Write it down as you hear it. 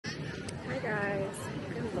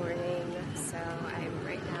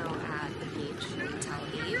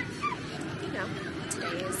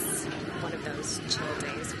just chill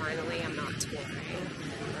days finally. I'm not touring.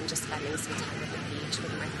 I'm just spending some time at the beach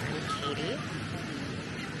with my friend Katie.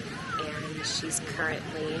 And she's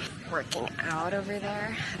currently working out over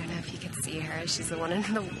there. I don't know if you can see her. She's the one in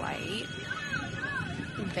the white.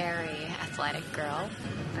 Very athletic girl.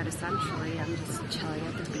 But essentially, I'm just chilling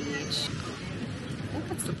at the beach. I think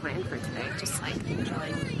that's the plan for today. Just like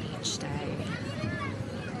enjoying the beach day.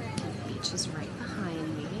 The beach is right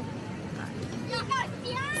behind me. But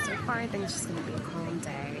so far, I think it's just going to be a calm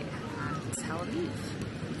day at Tel Aviv.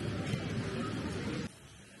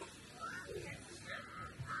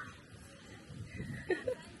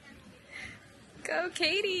 Go,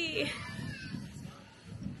 Katie!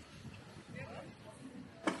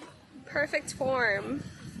 Perfect form.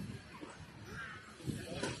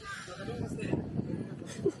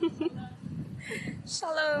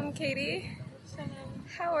 Shalom, Katie. Shalom.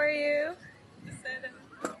 How are you?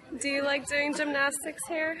 Do you like doing gymnastics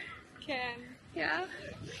here? Ken. Yeah?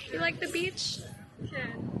 You like the beach?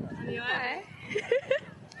 Ken. Hi.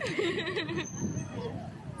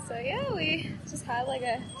 So yeah, we just had like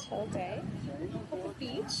a chill day at the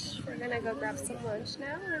beach. We're gonna go grab some lunch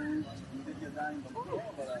now and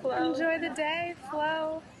enjoy the day,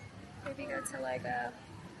 flow. Maybe go to like a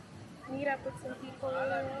meet up with some people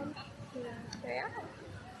later on. Yeah.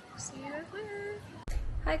 See you guys later.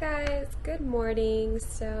 Hi guys, good morning.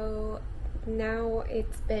 So now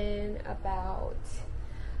it's been about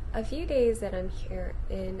a few days that I'm here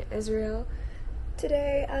in Israel.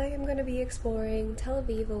 Today I am going to be exploring Tel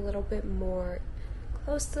Aviv a little bit more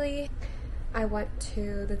closely. I went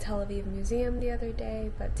to the Tel Aviv Museum the other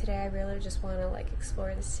day, but today I really just want to like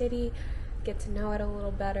explore the city, get to know it a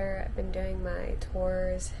little better. I've been doing my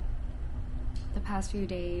tours the past few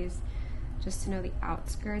days just to know the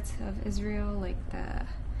outskirts of Israel, like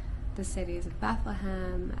the cities of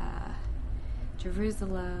Bethlehem,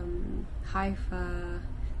 Jerusalem, Haifa,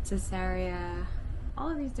 Caesarea, all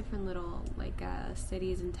of these different little like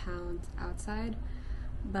cities and towns outside.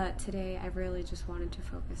 But today I really just wanted to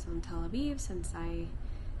focus on Tel Aviv since I'm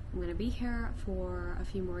going to be here for a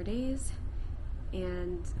few more days.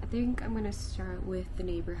 And I think I'm going to start with the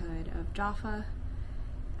neighborhood of Jaffa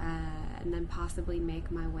and then possibly make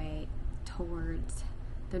my way towards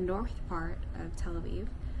the north part of Tel Aviv.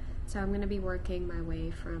 So I'm going to be working my way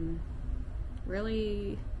from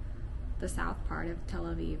really the south part of Tel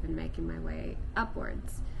Aviv and making my way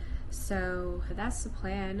upwards. So that's the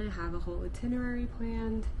plan. I have a whole itinerary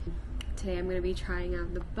planned. Today I'm going to be trying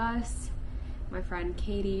out the bus. My friend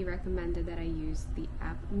Katie recommended that I use the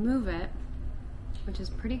app Move It, which is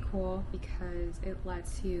pretty cool because it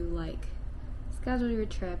lets you like schedule your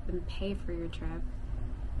trip and pay for your trip.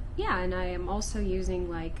 Yeah, and I am also using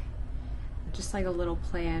like just like a little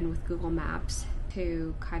plan with Google Maps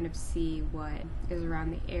to kind of see what is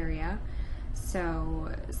around the area.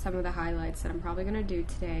 So some of the highlights that I'm probably going to do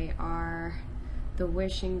today are the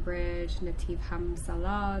Wishing Bridge, Nativ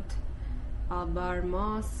Hamzalat, Al-Bar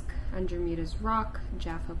Mosque, Andromeda's Rock,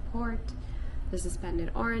 Jaffa Port, the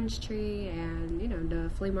Suspended Orange Tree, and you know, the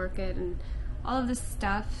flea market and all of this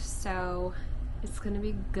stuff. So it's going to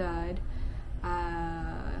be good.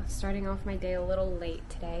 Starting off my day a little late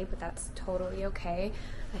today, but that's totally okay.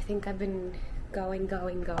 I think I've been going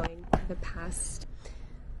for the past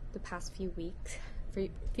few weeks,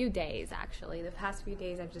 few days actually. The past few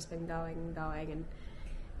days I've just been going, and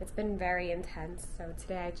it's been very intense. So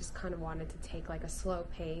today I just kind of wanted to take like a slow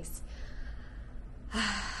pace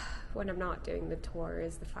when I'm not doing the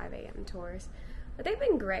tours, the 5 a.m. tours. But they've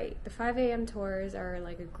been great. The 5 a.m. tours are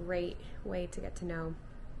like a great way to get to know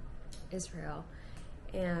Israel.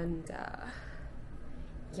 And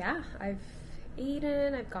yeah, I've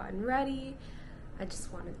eaten, I've gotten ready. I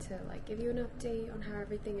just wanted to like give you an update on how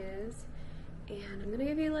everything is. And I'm gonna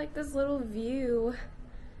give you like this little view.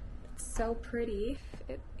 It's so pretty.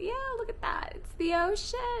 Yeah, look at that. It's the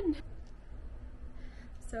ocean.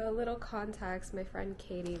 So a little context, my friend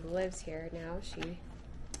Katie lives here now. She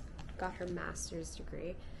got her master's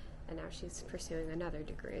degree and now she's pursuing another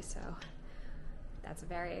degree, so that's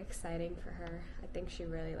very exciting for her. I think she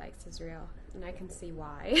really likes Israel, and I can see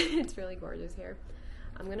why. It's really gorgeous here.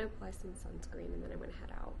 I'm gonna apply some sunscreen and then I'm gonna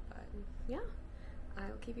head out, but yeah,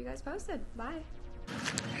 I'll keep you guys posted. Bye.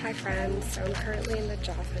 Hi friends, so I'm currently in the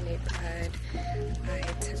Jaffa Neighborhood. I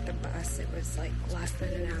took the bus. It was like less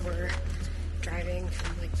than an hour driving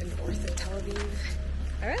from like the north of Tel Aviv.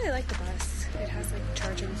 I really like the bus. It has like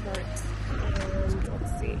charging ports.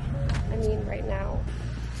 Let's see. I mean, right now,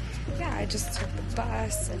 yeah, I just took the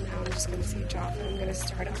bus and now I'm just gonna see Jaffa. I'm gonna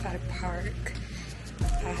start off at a park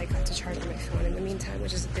I got to charge on my phone in the meantime,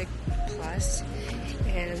 which is a big plus.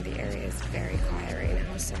 And the area is very quiet right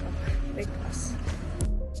now, so big plus.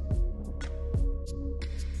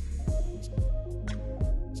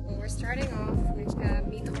 Well, we're starting off with the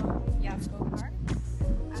Midron Yaffo part.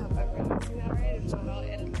 I hope I'm pronouncing that right. If not, I'll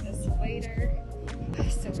edit this later.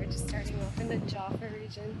 So we're just starting off in the Jaffa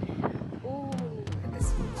region. Ooh, look at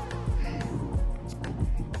this view.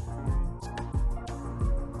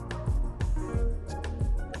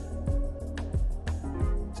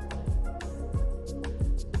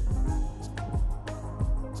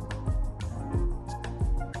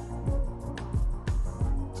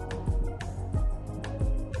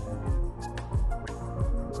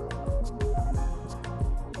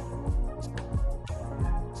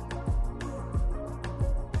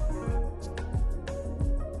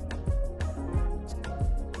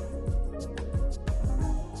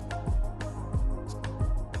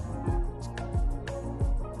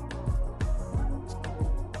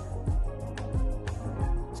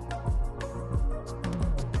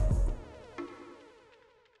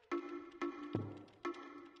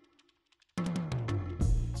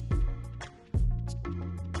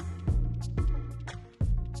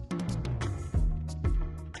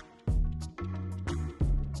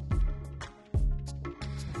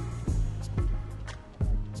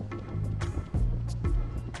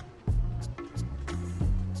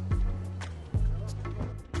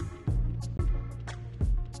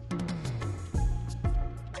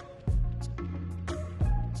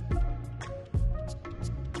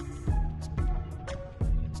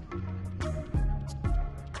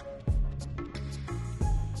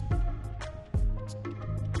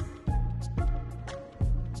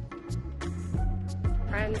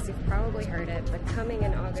 Friends, you've probably heard it, but coming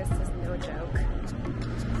in August is no joke.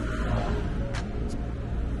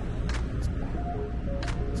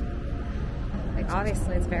 Like,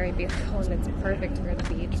 obviously it's very beautiful and it's perfect for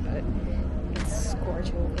the beach, but it's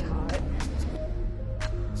scorchingly hot.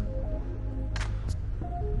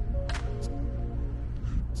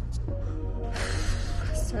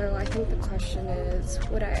 So I think the question is,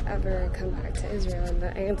 would I ever come back to Israel? And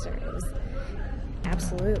the answer is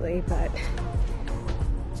absolutely, but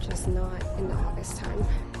just not in the August time.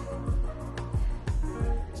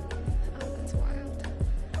 Oh, that's wild.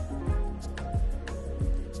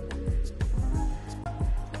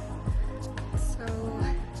 So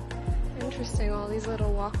interesting, all these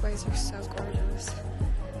little walkways are so gorgeous.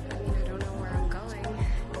 I mean, I don't know where I'm going,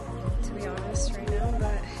 to be honest, right now,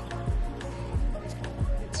 but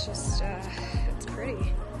it's just, it's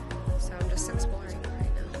pretty. So I'm just exploring.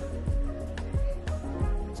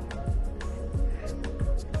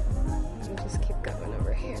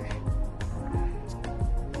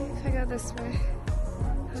 This way.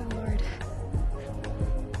 Oh Lord.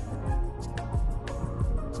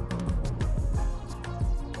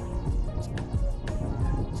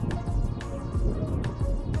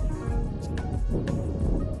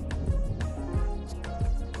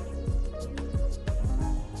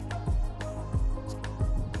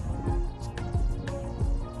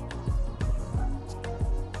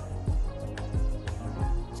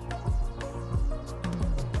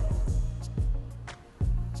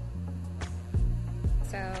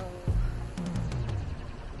 So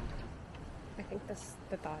I think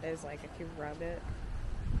the thought is, like, if you rub it,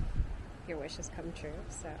 your wishes come true.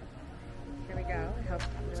 So here we go. I hope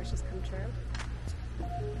your wishes come true.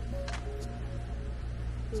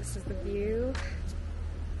 This is the view.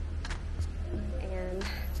 And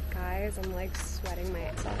guys, I'm like sweating my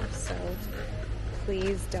ass off, so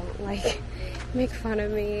please don't like make fun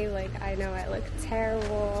of me. Like, I know I look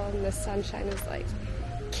terrible and the sunshine is like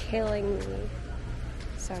killing me.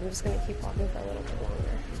 So I'm just going to keep walking for a little bit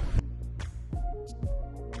longer.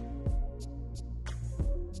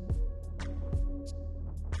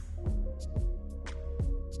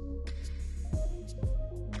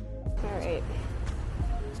 Alright,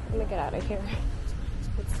 I'm going to get out of here.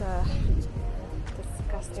 It's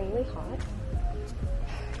disgustingly hot.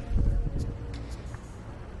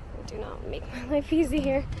 Do not make my life easy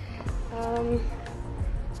here. Yeah,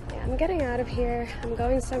 I'm getting out of here. I'm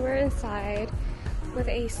going somewhere inside with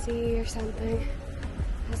AC or something,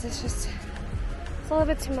 because it's a little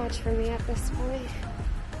bit too much for me at this point.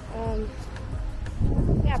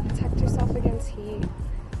 Yeah, protect yourself against heat.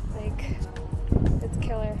 Like, it's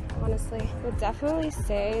killer, honestly. Would definitely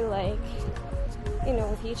say, like, you know,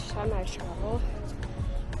 with each time I travel,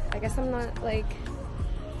 I guess I'm not, like,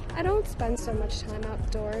 I don't spend so much time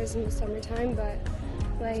outdoors in the summertime, but,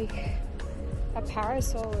 like, a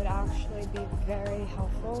parasol would actually be very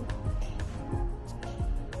helpful.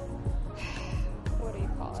 What do you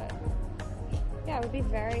call it? Yeah, it would be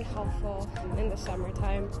very helpful in the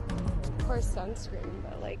summertime. Of course, sunscreen,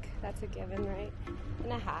 but like that's a given, right?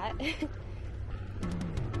 And a hat.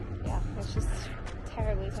 Yeah, it's just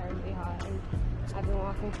terribly hot, and I've been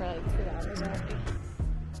walking for like 2 hours already.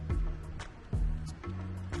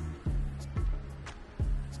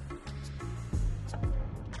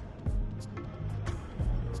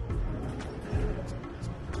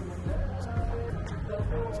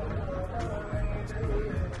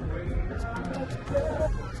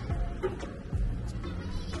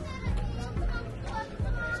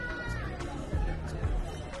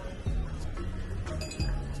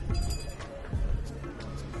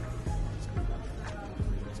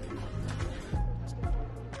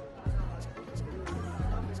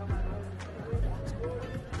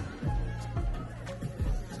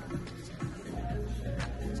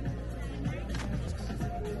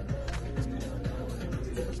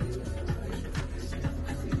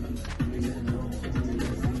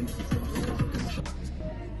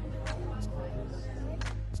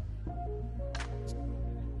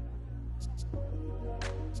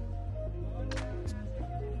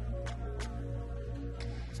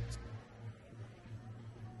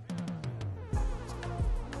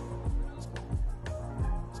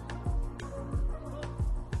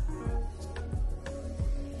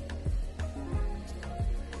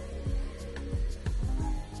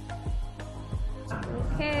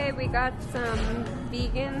 Okay, we got some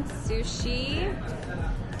vegan sushi.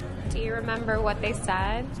 Do you remember what they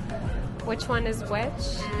said? Which one is which?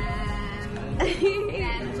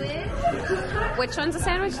 Sandwich. Which one's a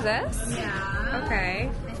sandwich? This? Yeah.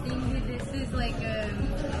 Okay. I think this is like a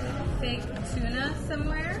fake tuna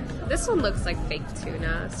somewhere. This one looks like fake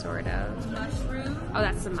tuna, sort of. Mushroom. Oh,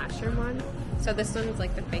 that's the mushroom one. So this one's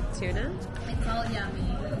like the fake tuna. It's all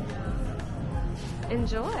yummy.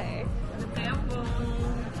 Enjoy.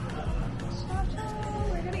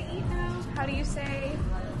 We're gonna eat now. How do you say?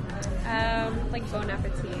 Like bon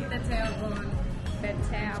appetit. Bete avon.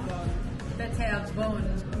 Bete avon. Bete avon.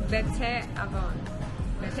 Bete avon.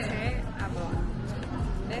 Bete avon.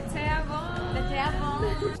 Bete avon.